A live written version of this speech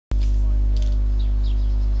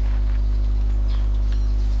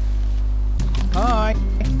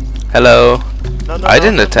Hello. No, I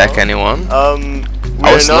didn't attack anyone.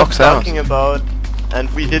 We're was not knocked out. talking about, and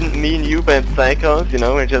we didn't mean you by psychos, you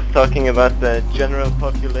know, we're just talking about the general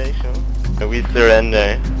population. We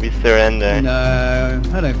surrender. We surrender. No,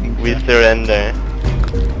 I don't think so. We surrender.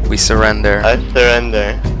 We surrender. I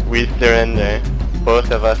surrender. We surrender. Both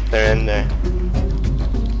of us surrender.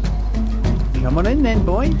 Come on in then,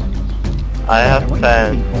 boys. I have What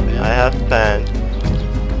are you plans. looking for, man? I have plans.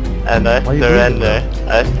 And I Why are you surrender.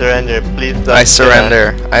 I surrender. Please don't. I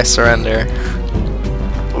surrender. I surrender.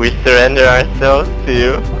 We surrender ourselves to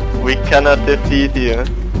you. We cannot defeat you.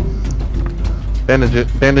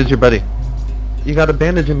 Bandage your buddy. You gotta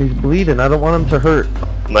bandage him, he's bleeding, I don't want him to hurt.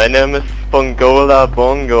 My name is Spongola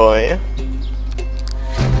Bongoy.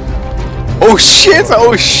 Oh shit!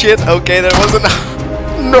 Oh shit! Okay, there wasn't.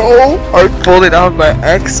 No! I pulled it out by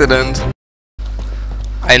accident.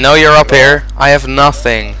 I know you're up here. I have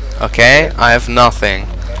nothing. Okay? I have nothing.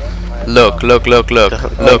 Look, look, look, look.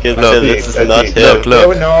 Look, Okay, look. this is not Look, him.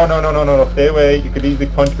 look. No, stay away, you could easily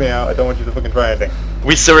punch me out, I don't want you to fucking try anything.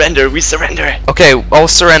 We surrender. We surrender. Okay, I'll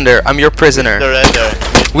surrender. I'm your prisoner. Surrender.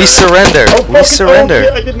 We surrender. We surrender.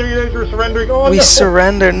 I didn't realize you were surrendering, oh We no!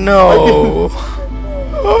 surrender. No.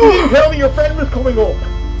 You didn't tell me your friend was coming up!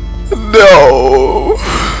 No.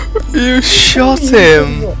 You shot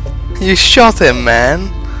him. You shot him, man.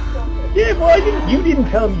 Yeah, well you didn't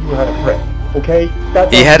tell me you had a friend, okay?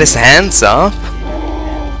 That's He had his hands up.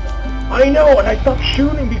 I know, and I stopped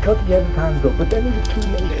shooting because he had his hands up, but then it was too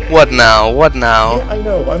late. What now? What now? Yeah, I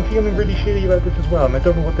know, I'm feeling really shitty about this as well, and I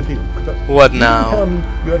don't know what to do. What You now? didn't tell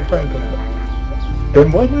me you had a friend coming up.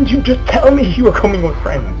 Then why didn't you just tell me you were coming with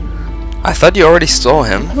friends? I thought you already stole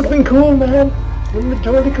him. Would have been cool, man. Would have been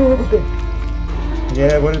totally cool with this.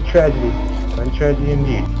 Yeah, what a tragedy. What a tragedy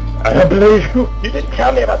indeed. I don't believe you. You didn't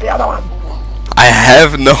tell me about the other one. I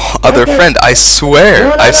have no other friend. I swear.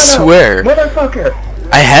 No, I swear. Motherfucker.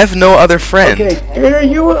 I have no other friend. Okay, here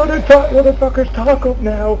you other motherfuckers talk up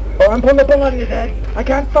now, or I'm putting a bullet on his head. I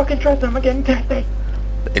can't fucking trust him. I'm getting testy.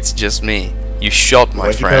 It's just me. You shot my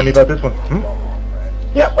Why'd you tell me friend. about this one?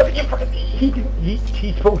 Yeah, but you fucking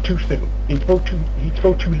he spoke too soon. He spoke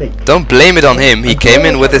too late. Don't blame it on him. He came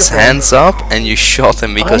in with his hands up and you shot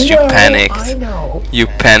him because you I panicked. know. You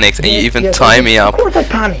panicked and you even Yes, tie me Of up. course I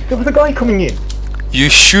panicked. There was a guy coming in. You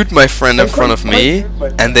shoot my friend in front of me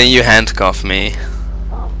and then you handcuff me.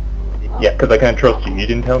 Yeah, because I can't trust you. You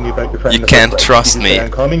didn't tell me about your friend. You in the first can't place. trust You me. said,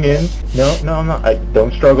 I'm coming in. No, I'm not.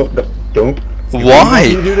 Don't struggle. Don't.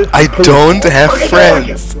 Why? I don't have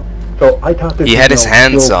friends. So I thought this He was had his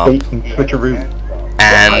hands no up. bait and switcheroo. I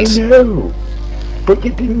And know. But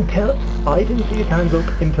you didn't tell. I didn't see his hands up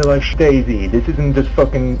until I DayZ. This isn't just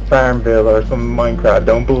fucking Farmville or some Minecraft.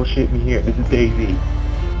 Don't bullshit me here. This is DayZ.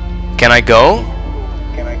 can I go?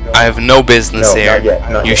 I have no business No, here. not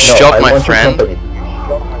yet. Not You yet. shot I my want your friend. company.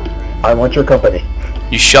 I want your company.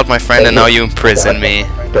 You shot my friend and now you imprison me.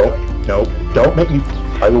 Don't make me.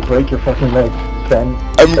 I will break your fucking legs, Ben.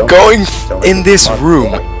 I'm Don't- going don't in make this me-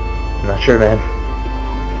 room. I'm not sure, man.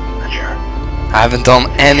 Not sure. I haven't done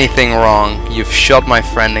anything wrong. You've shot my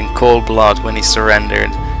friend in cold blood when he surrendered.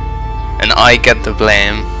 And I get the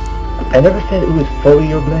blame. I never said it was fully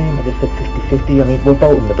your blame. I just said 50-50. I mean, we're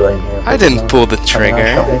both in the blame here. I didn't pull the I trigger.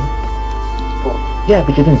 shot him. Yeah,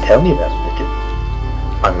 but you didn't tell me about it, did you?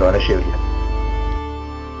 I'm gonna shoot you.